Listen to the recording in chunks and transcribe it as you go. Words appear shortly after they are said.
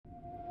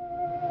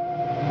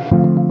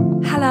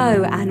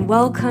Hello and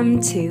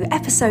welcome to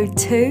episode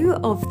 2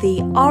 of the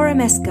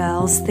RMS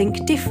Girls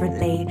Think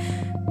Differently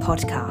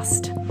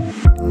podcast.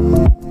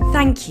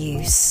 Thank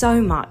you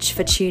so much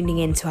for tuning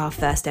in to our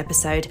first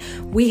episode.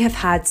 We have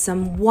had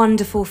some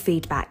wonderful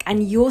feedback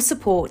and your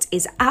support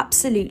is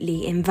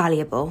absolutely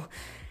invaluable.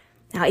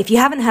 Now, if you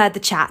haven't heard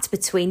the chat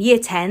between Year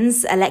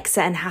 10s,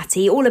 Alexa and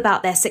Hattie, all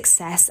about their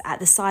success at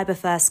the Cyber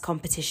First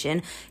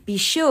competition, be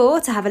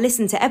sure to have a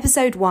listen to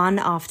episode 1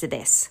 after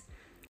this.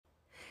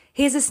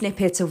 Here's a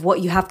snippet of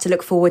what you have to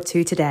look forward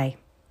to today.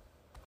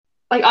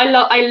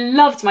 I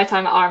loved my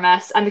time at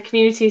RMS, and the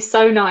community is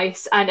so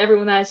nice and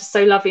everyone there is just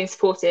so lovely and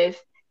supportive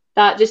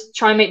that just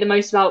try and make the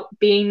most about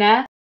being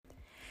there.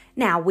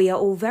 Now, we are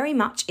all very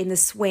much in the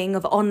swing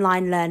of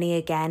online learning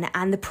again,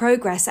 and the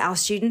progress our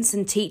students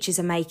and teachers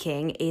are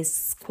making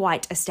is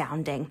quite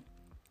astounding.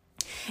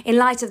 In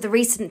light of the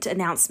recent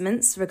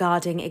announcements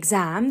regarding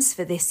exams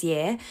for this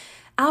year,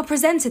 our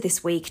presenter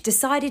this week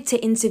decided to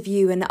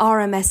interview an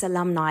RMS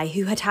alumni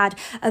who had had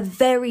a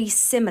very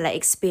similar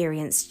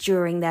experience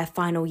during their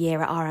final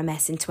year at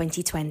RMS in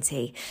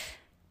 2020.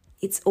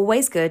 It's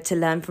always good to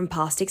learn from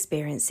past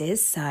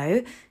experiences,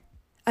 so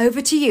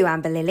over to you,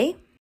 Amber Lily.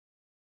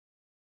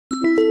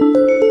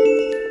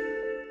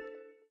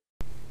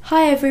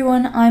 Hi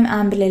everyone, I'm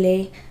Amber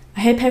Lily.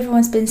 I hope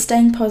everyone's been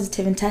staying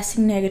positive and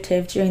testing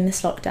negative during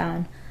this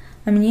lockdown.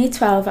 I'm in Year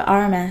 12 at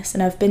RMS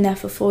and I've been there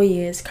for 4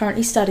 years,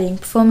 currently studying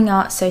Performing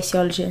Arts,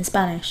 Sociology and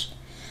Spanish.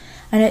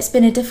 I know it's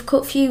been a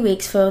difficult few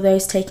weeks for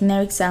those taking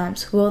their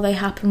exams. Will they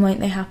happen, won't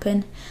they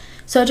happen?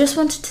 So I just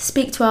wanted to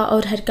speak to our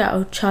old head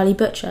girl, Charlie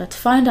Butcher, to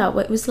find out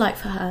what it was like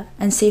for her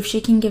and see if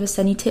she can give us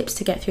any tips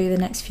to get through the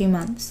next few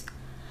months.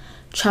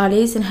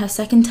 Charlie is in her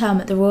second term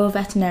at the Royal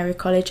Veterinary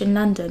College in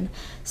London,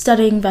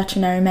 studying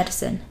veterinary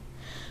medicine.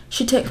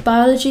 She took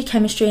biology,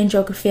 chemistry and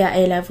geography at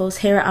A-levels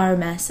here at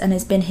RMS and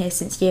has been here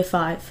since Year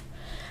 5.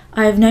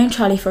 I have known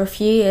Charlie for a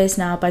few years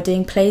now by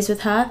doing plays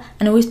with her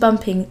and always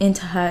bumping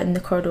into her in the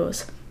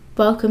corridors.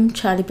 Welcome,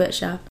 Charlie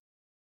Butcher.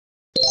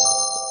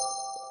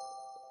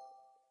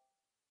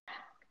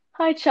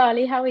 Hi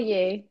Charlie, how are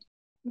you?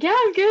 Yeah,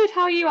 I'm good.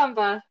 How are you,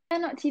 Amber? Yeah,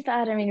 not too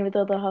bad. I mean, with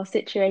all the whole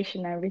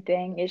situation and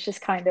everything, it's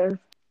just kind of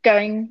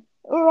going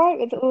all right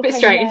with all Bit home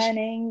strange.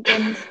 learning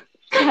and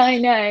I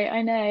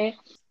know.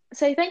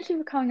 So thank you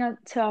for coming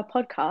out to our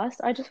podcast.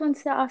 I just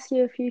wanted to ask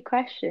you a few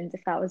questions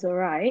if that was all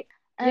right.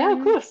 Yeah,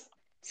 of course.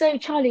 So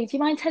Charlie, do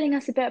you mind telling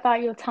us a bit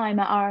about your time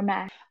at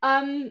RMS?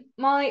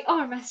 My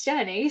RMS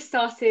journey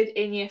started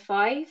in Year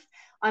 5.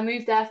 I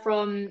moved there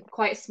from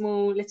quite a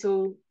small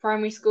little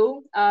primary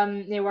school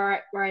near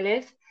where I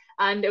live,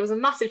 and it was a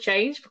massive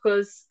change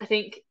because I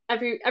think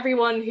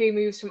everyone who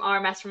moves from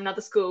RMS from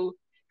another school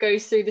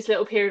goes through this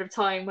little period of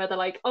time where they're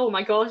like, oh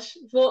my gosh,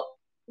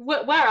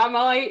 where am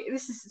I?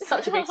 This is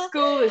such a big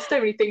school. There's so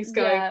many things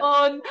going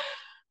on.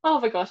 Oh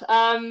my gosh.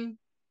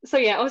 So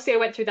yeah, obviously I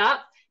went through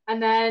that,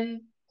 and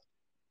then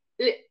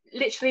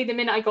literally the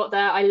minute I got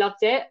there, I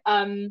loved it.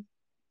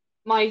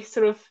 My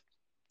sort of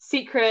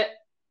secret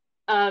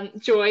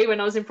joy when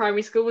I was in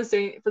primary school was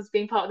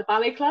being part of the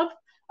ballet club.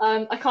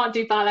 I can't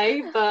do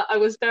ballet, but I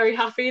was very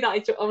happy that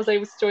I was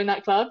able to join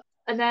that club.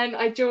 And then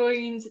I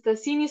joined the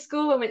senior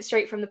school. I went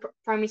straight from the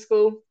primary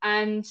school,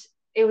 and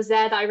it was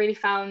there that I really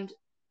found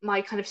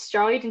my kind of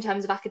stride in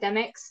terms of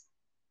academics.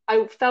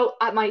 I felt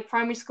at my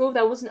primary school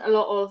there wasn't a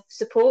lot of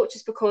support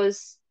just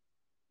because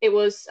it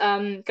was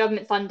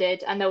government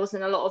funded and there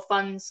wasn't a lot of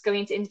funds going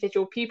into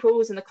individual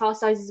pupils and the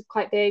class sizes were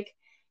quite big.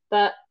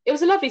 But it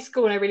was a lovely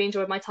school and I really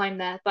enjoyed my time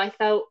there. But I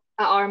felt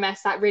at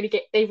RMS that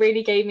they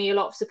really gave me a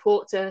lot of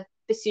support to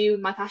pursue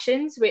my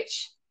passions,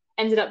 which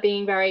ended up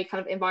being very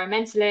kind of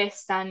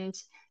environmentalist and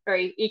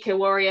very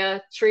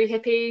eco-warrior, tree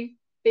hippie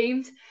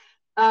themed.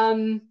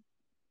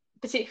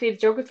 Particularly the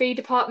geography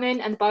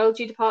department and the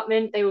biology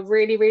department, they were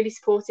really, really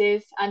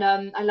supportive. And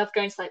I loved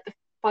going to like the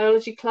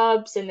biology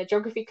clubs and the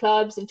geography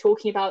clubs and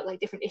talking about like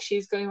different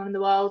issues going on in the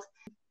world.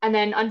 And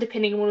then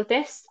underpinning all of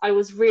this, I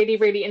was really,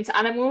 really into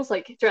animals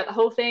like throughout the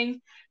whole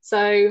thing.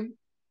 So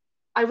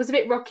I was a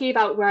bit rocky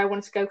about where I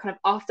wanted to go kind of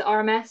after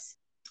RMS.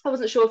 I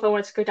wasn't sure if I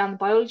wanted to go down the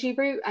biology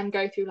route and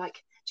go through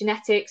like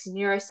genetics and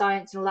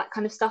neuroscience and all that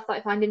kind of stuff that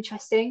I find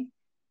interesting.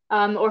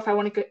 Or if I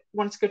wanted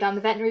to go down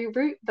the veterinary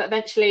route, but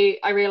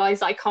eventually I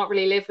realised that I can't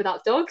really live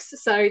without dogs,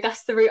 so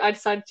that's the route I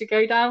decided to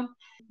go down.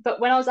 But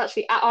when I was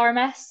actually at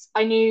RMS,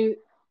 I knew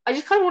I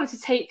just kind of wanted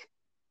to take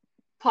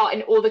part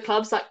in all the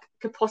clubs that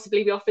could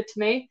possibly be offered to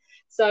me.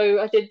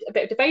 So I did a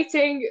bit of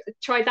debating,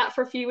 tried that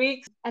for a few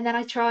weeks, and then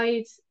I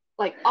tried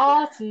like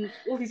art and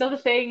all these other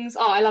things.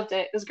 Oh, I loved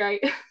it. It was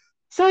great.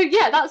 So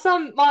yeah, that's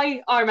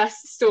my RMS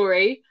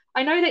story.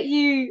 I know that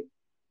you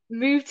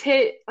moved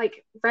here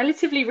like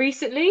relatively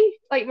recently,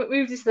 like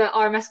moved into the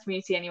RMS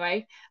community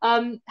anyway.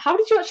 How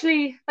did you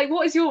actually, like,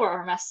 what is your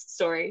RMS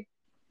story?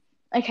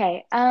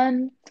 Okay,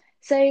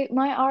 so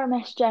my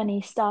RMS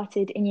journey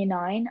started in Year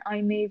 9.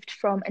 I moved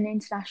from an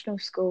international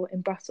school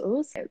in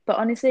Brussels. But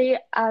honestly,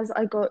 as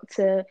I got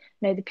to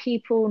know the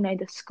people, know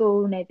the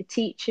school, know the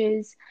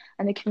teachers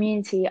and the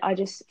community, I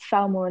just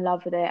fell more in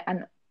love with it.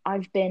 And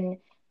I've been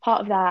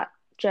part of that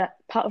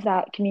part of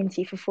that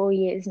community for 4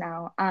 years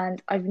now,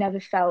 and I've never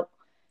felt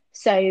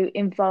so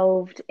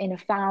involved in a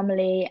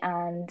family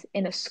and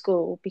in a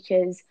school,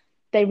 because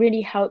they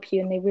really help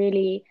you and they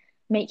really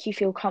make you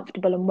feel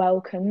comfortable and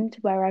welcomed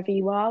wherever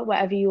you are,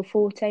 wherever your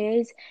forte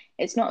is.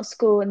 It's not a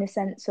school in the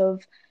sense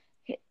of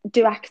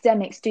do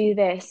academics, do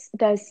this.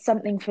 There's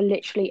something for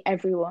literally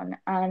everyone.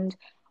 And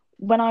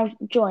when I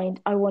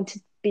joined, I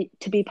wanted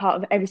to be part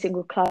of every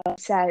single club.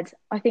 Said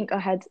I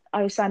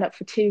was signed up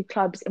for two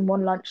clubs in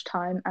one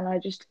lunchtime, and I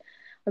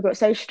got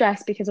so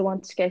stressed because I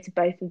wanted to go to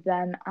both of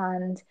them.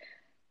 And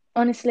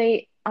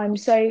honestly, I'm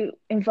so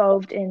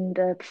involved in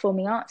the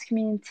performing arts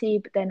community,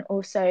 but then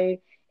also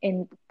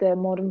in the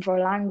modern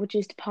foreign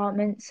languages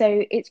department.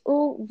 So it's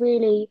all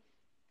really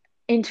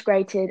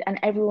integrated and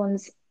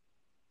everyone's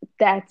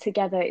there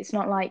together. It's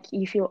not like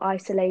you feel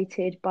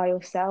isolated by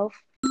yourself.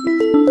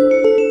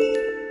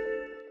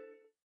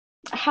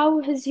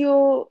 How has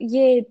your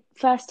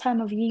first term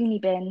of uni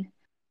been?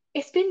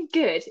 It's been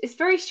good. It's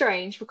very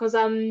strange because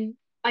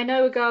I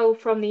know a girl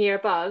from the year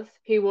above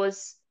who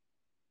was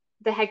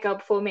the head girl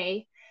before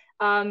me.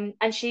 And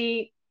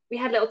we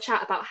had a little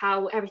chat about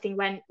how everything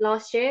went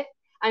last year.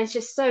 And it's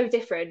just so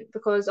different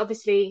because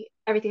obviously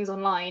everything's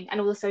online and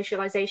all the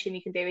socialization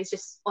you can do is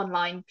just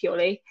online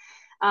purely.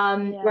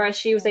 Whereas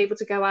she was able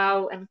to go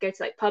out and go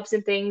to like pubs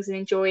and things and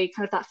enjoy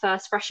kind of that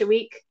first fresher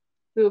week.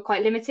 We were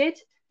quite limited.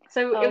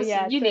 So it was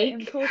unique.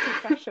 The important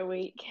fresher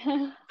week.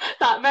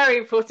 That very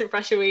important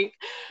fresher week.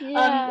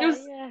 Yeah,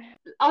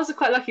 I was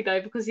quite lucky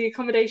though because the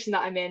accommodation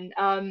that I'm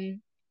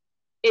in,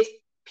 it's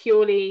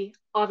purely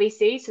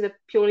RVC, so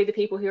purely the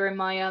people who are in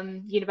my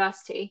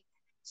university.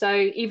 So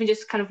even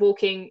just kind of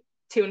walking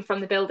to and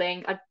from the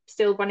building, I'd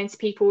still run into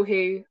people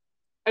who,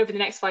 over the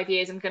next 5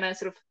 years, I'm going to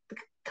sort of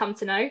come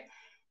to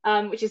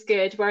know, which is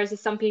good. Whereas there's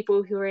some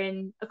people who are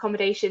in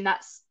accommodation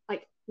that's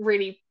like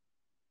really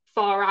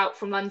far out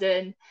from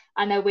London,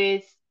 and they're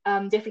with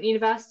different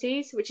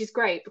universities, which is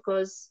great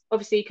because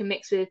obviously you can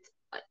mix with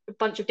a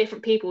bunch of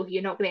different people who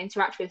you're not going to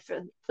interact with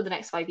for the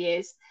next 5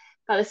 years.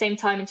 But at the same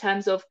time, in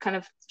terms of kind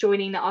of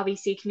joining the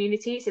RVC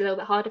community, it's a little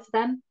bit harder for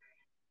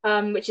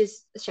them, which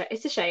is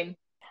it's a shame.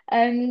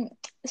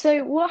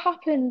 So what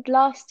happened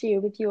last year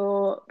with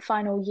your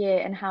final year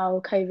and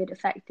how COVID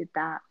affected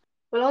that?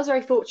 Well, I was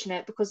very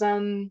fortunate because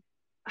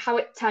how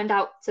it turned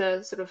out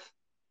to sort of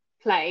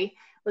play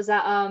was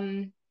that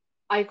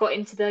I got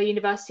into the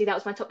university that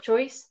was my top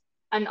choice,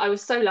 and I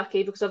was so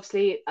lucky because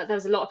obviously there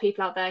was a lot of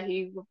people out there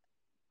who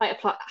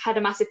had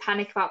a massive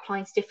panic about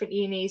applying to different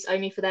unis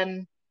only for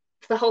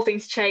the whole thing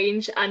to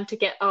change and to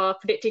get our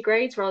predicted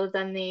grades rather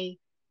than the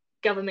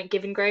government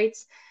given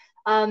grades.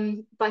 But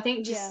I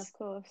think just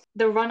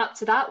the run up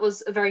to that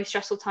was a very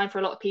stressful time for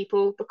a lot of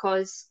people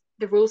because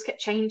the rules kept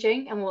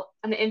changing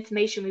and the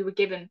information we were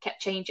given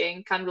kept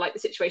changing, kind of like the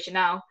situation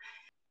now.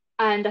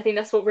 And I think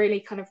that's what really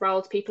kind of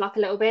riled people up a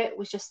little bit,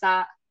 was just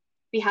that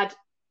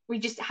we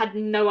just had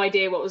no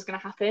idea what was going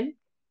to happen,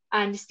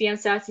 and just the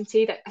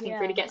uncertainty that I think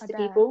really gets to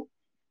people,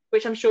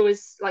 which I'm sure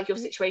is like your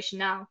situation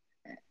now.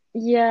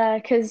 Yeah,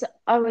 because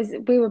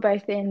we were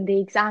both in the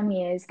exam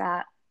years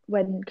that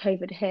when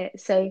COVID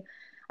hit. So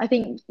I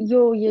think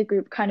your year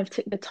group kind of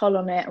took the toll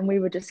on it, and we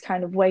were just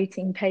kind of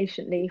waiting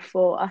patiently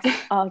for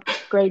our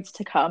grades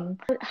to come.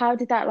 How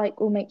did that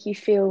like all make you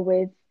feel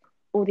with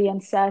all the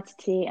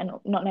uncertainty and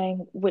not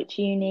knowing which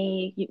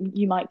uni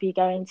you might be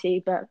going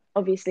to? But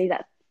obviously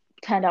that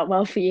turned out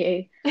well for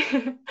you.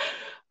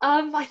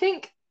 I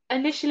think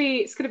initially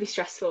it's going to be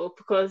stressful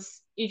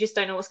because you just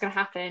don't know what's going to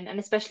happen, and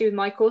especially with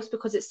my course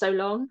because it's so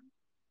long.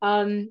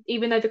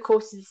 Even though the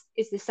course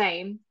is the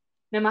same,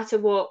 no matter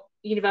what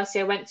university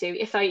I went to,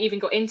 if I even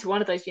got into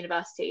one of those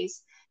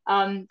universities,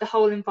 the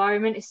whole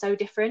environment is so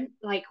different.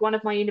 Like one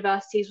of my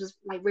universities was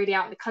like really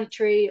out in the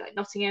country, like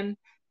Nottingham,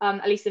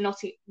 at least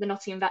the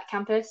Nottingham Vet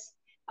campus,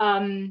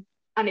 and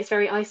it's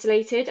very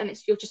isolated, and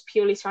you're just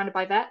purely surrounded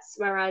by vets.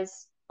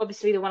 Whereas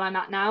obviously the one I'm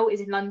at now is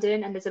in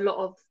London, and it's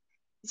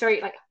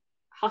very like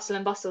hustle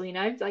and bustle, you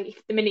know,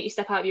 like the minute you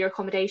step out of your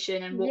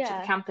accommodation and walk to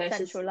the campus,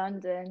 central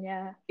London.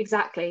 Yeah,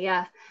 exactly.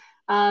 Yeah.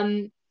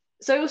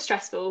 So it was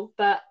stressful,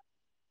 but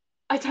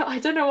I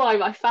don't know why,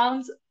 but I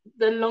found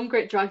the longer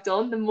it dragged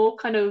on, the more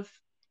kind of,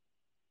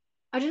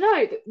 I don't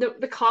know,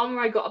 the calmer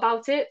I got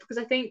about it, because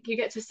I think you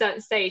get to a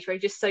certain stage where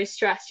you're just so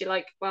stressed, you're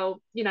like,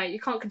 well, you know, you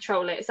can't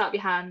control it, it's out of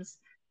your hands,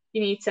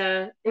 you need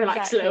to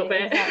relax a little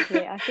bit.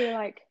 Exactly.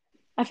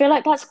 I feel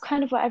like that's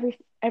kind of what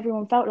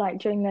everyone felt like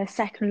during the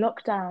second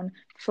lockdown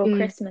before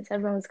Christmas.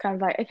 Everyone was kind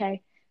of like,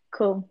 okay,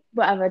 cool,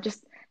 whatever,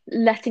 just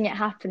letting it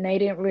happen. They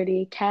didn't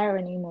really care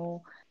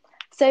anymore.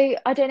 So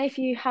I don't know if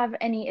you have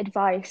any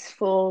advice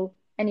for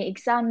any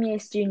exam year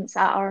students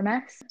at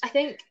RMS. I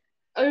think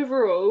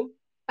overall,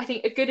 a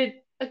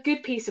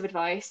good piece of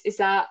advice is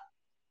that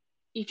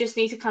you just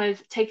need to kind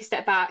of take a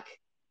step back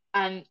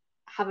and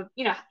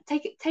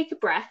take a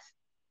breath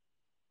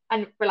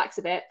and relax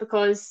a bit,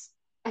 because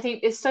I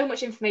think there's so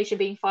much information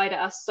being fired at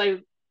us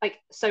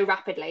so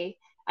rapidly,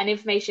 and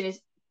information is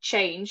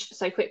changed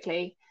so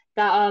quickly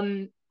that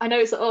I know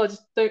it's like, oh,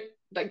 just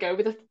don't go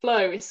with the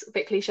flow. It's a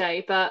bit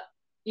cliche, but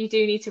you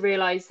do need to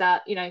realise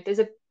that,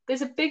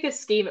 there's a bigger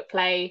scheme at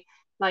play.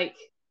 Like,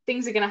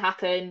 things are going to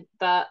happen,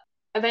 but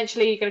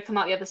eventually you're going to come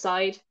out the other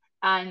side,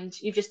 and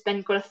you've just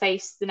then got to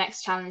face the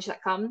next challenge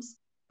that comes.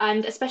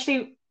 And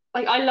especially,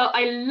 like,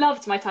 I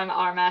loved my time at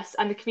RMS,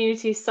 and the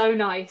community is so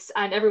nice,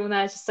 and everyone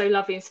there is just so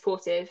lovely and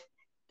supportive,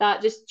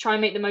 that just try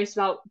and make the most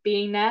about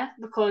being there,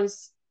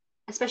 because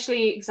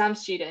especially exam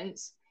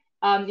students,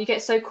 you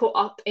get so caught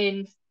up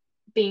in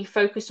being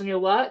focused on your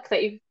work that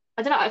I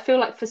don't know, I feel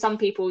like for some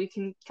people you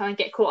can kind of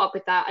get caught up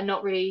with that and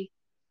not really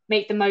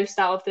make the most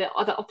out of the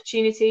other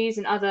opportunities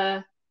and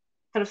other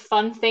kind of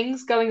fun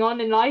things going on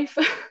in life.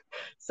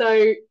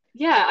 So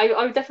yeah,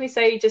 I would definitely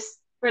say just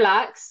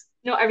relax.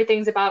 Not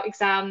everything's about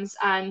exams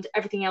and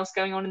everything else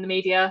going on in the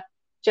media.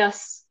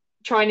 Just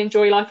try and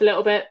enjoy life a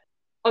little bit.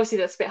 Obviously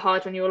that's a bit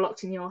hard when you're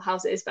locked in your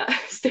houses, but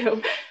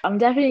still. I'm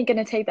definitely going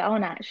to take that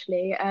on,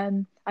 actually.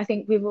 I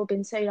think we've all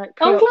been so like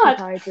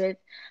preoccupied with,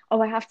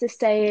 I have to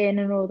stay in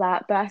and all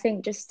that. But I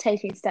think just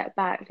taking a step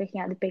back,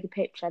 looking at the bigger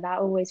picture, that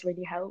always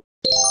really helps.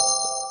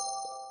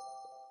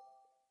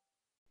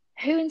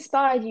 Who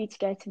inspired you to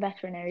go to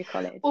veterinary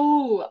college?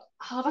 Oh,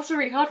 that's a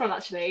really hard one,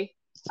 actually.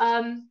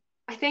 I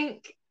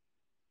think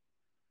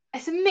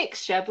it's a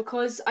mixture,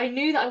 because I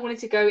knew that I wanted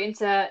to go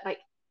into like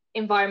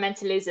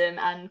environmentalism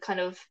and kind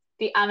of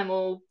the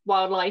animal,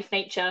 wildlife,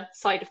 nature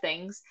side of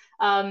things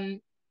for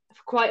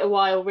quite a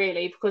while,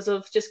 really, because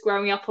of just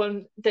growing up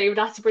on David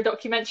Attenborough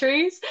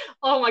documentaries.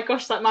 Oh my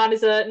gosh, that man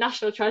is a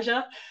national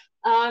treasure.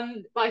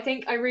 But I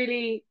think I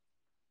really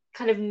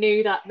kind of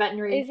knew that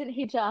veterinary... Isn't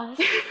he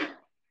just?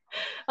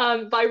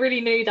 But I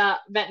really knew that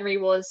veterinary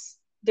was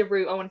the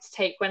route I wanted to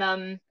take when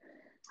I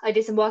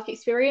did some work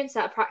experience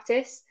at a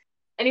practice.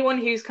 Anyone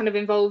who's kind of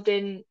involved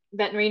in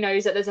veterinary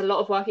knows that there's a lot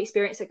of work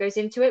experience that goes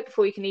into it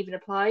before you can even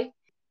apply.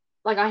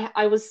 Like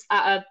I was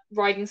at a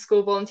riding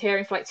school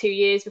volunteering for like 2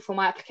 years before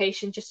my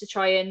application, just to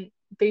try and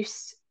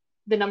boost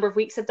the number of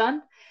weeks I've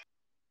done.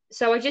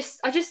 So I just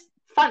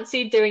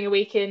fancied doing a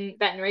week in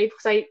veterinary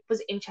because I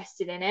was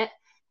interested in it,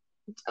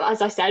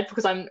 as I said,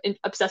 because I'm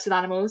obsessed with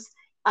animals.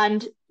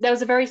 And there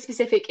was a very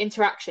specific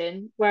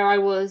interaction where I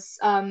was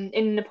in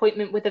an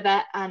appointment with the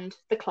vet and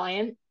the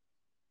client.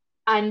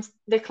 And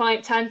the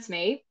client turned to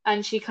me,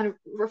 and she kind of,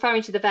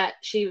 referring to the vet,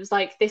 she was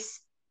like,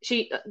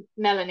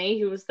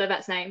 Melanie, who was the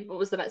vet's name,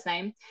 is the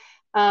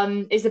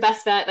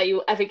best vet that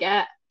you'll ever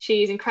get.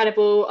 She's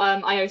incredible.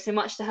 I owe so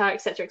much to her,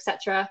 etc.,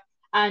 etc.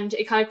 And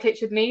it kind of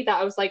clicked with me that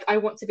I was like, I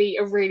want to be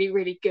a really,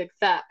 really good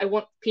vet. I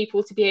want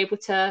people to be able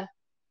to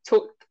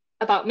talk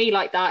about me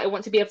like that. I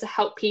want to be able to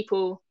help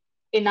people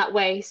in that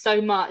way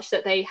so much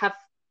that they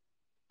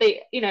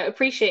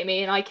appreciate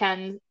me and I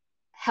can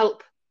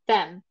help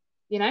them.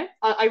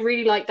 I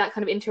really like that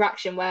kind of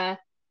interaction where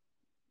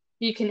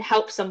you can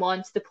help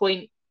someone to the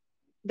point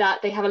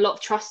that they have a lot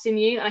of trust in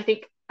you. And I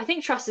think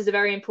trust is a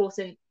very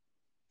important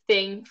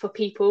thing for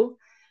people,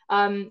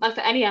 like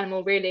for any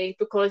animal really,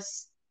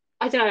 because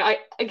I don't know,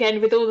 again,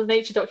 with all the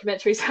nature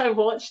documentaries I've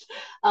watched,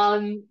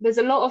 there's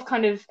a lot of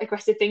kind of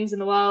aggressive things in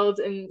the world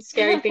and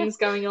scary things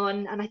going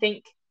on. And I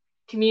think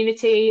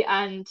community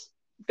and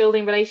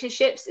building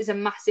relationships is a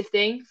massive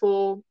thing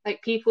for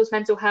like people's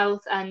mental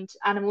health and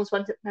animals'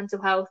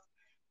 mental health.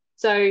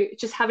 So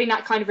just having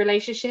that kind of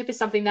relationship is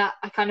something that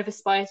I kind of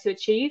aspire to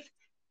achieve.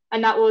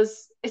 And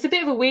it's a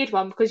bit of a weird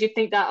one, because you'd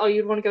think that,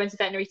 you'd want to go into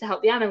veterinary to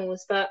help the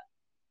animals, but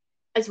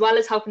as well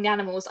as helping the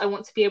animals, I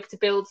want to be able to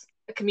build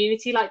a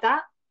community like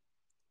that.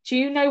 Do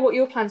you know what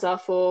your plans are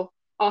for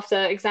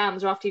after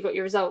exams or after you got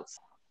your results?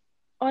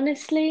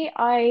 Honestly,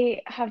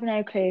 I have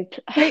no clue.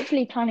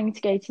 Hopefully planning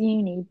to go to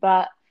uni,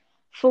 but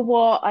for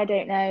what, I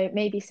don't know.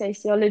 Maybe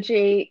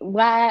sociology,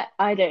 where,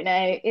 I don't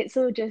know. It's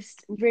all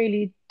just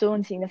really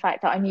daunting, the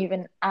fact that I'm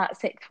even at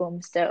sixth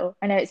form still.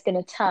 I know it's been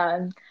a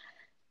term,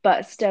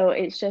 but still,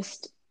 it's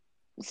just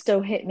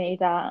still hit me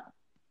that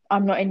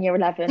I'm not in year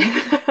 11.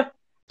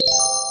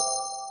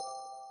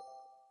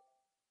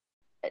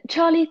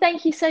 Charlie,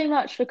 thank you so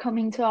much for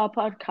coming to our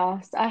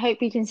podcast. I hope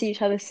we can see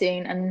each other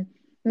soon and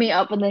meet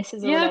up when this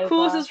is all over. Yeah, of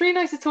course. It's really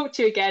nice to talk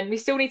to you again. We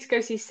still need to go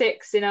see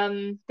Six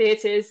in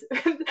theatres.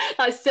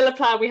 That's still a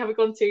plan we haven't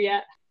gone to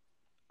yet.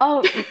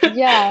 Oh,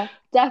 yeah,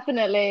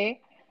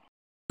 definitely.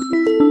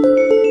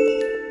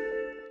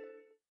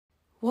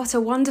 What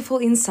a wonderful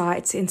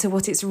insight into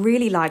what it's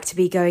really like to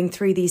be going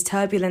through these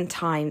turbulent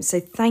times. So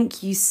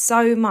thank you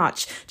so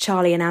much,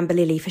 Charlie and Amber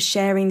Lily, for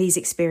sharing these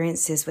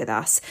experiences with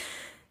us.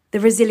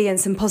 The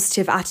resilience and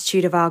positive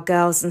attitude of our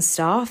girls and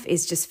staff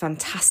is just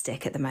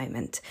fantastic at the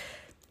moment.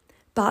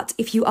 But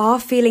if you are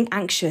feeling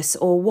anxious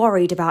or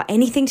worried about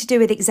anything to do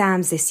with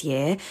exams this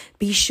year,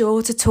 be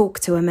sure to talk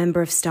to a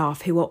member of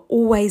staff who are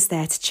always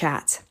there to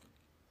chat.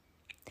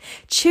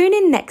 Tune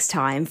in next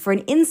time for an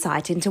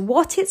insight into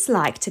what it's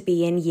like to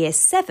be in Year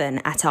 7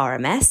 at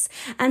RMS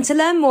and to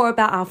learn more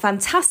about our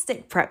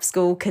fantastic prep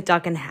school,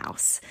 Cadogan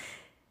House.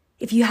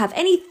 If you have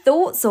any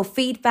thoughts or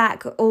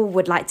feedback or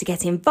would like to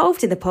get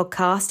involved in the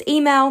podcast,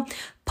 email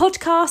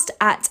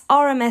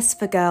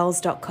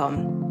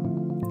podcast@rmsforgirls.com.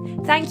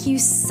 Thank you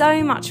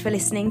so much for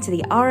listening to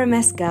the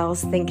RMS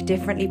Girls Think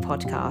Differently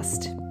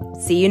podcast.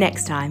 See you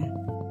next time.